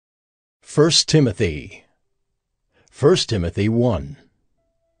1 Timothy 1.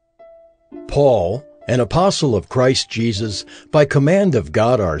 Paul, an apostle of Christ Jesus, by command of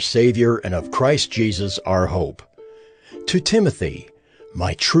God our Savior and of Christ Jesus our hope. To Timothy,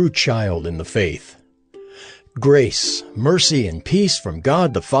 my true child in the faith. Grace, mercy, and peace from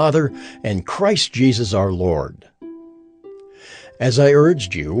God the Father and Christ Jesus our Lord. As I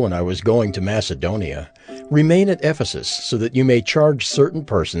urged you when I was going to Macedonia, remain at Ephesus so that you may charge certain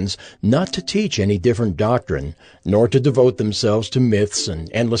persons not to teach any different doctrine, nor to devote themselves to myths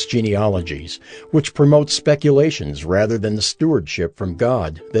and endless genealogies, which promote speculations rather than the stewardship from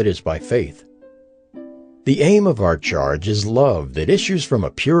God that is by faith. The aim of our charge is love that issues from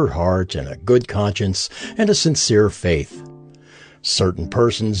a pure heart and a good conscience and a sincere faith. Certain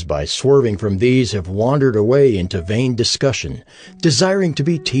persons, by swerving from these, have wandered away into vain discussion, desiring to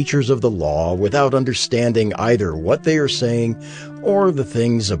be teachers of the law without understanding either what they are saying or the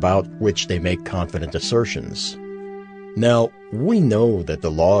things about which they make confident assertions. Now, we know that the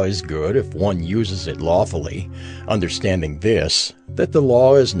law is good if one uses it lawfully, understanding this, that the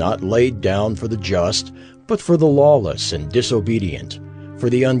law is not laid down for the just, but for the lawless and disobedient, for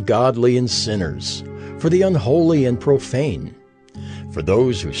the ungodly and sinners, for the unholy and profane, for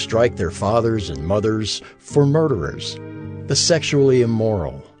those who strike their fathers and mothers, for murderers, the sexually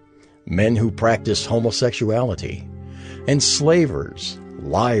immoral, men who practice homosexuality, enslavers,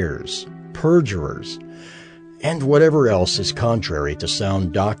 liars, perjurers, and whatever else is contrary to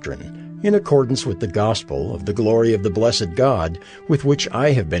sound doctrine, in accordance with the gospel of the glory of the blessed God with which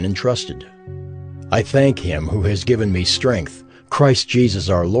I have been entrusted. I thank Him who has given me strength, Christ Jesus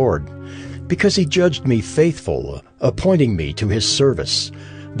our Lord, because He judged me faithful, appointing me to His service,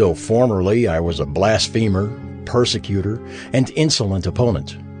 though formerly I was a blasphemer, persecutor, and insolent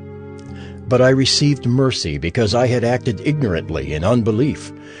opponent. But I received mercy because I had acted ignorantly in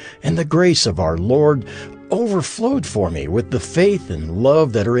unbelief, and the grace of our Lord overflowed for me with the faith and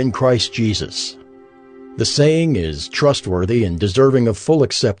love that are in Christ Jesus. The saying is trustworthy and deserving of full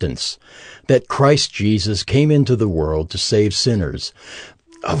acceptance, that Christ Jesus came into the world to save sinners,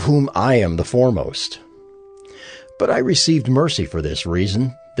 of whom I am the foremost. But I received mercy for this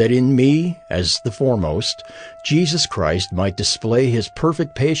reason, that in me, as the foremost, Jesus Christ might display His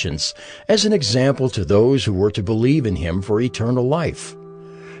perfect patience as an example to those who were to believe in Him for eternal life.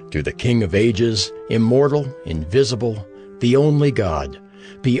 To the King of ages, immortal, invisible, the only God,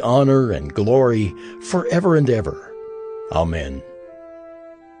 be honor and glory forever and ever. Amen.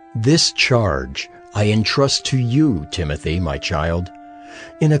 This charge I entrust to you, Timothy, my child,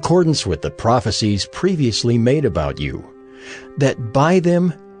 in accordance with the prophecies previously made about you, that by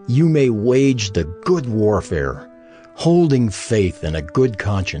them you may wage the good warfare, holding faith and a good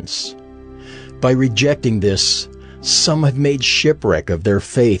conscience. By rejecting this, some have made shipwreck of their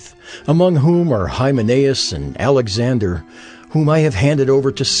faith, among whom are Hymenaeus and Alexander, whom I have handed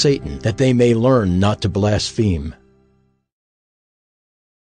over to Satan, that they may learn not to blaspheme.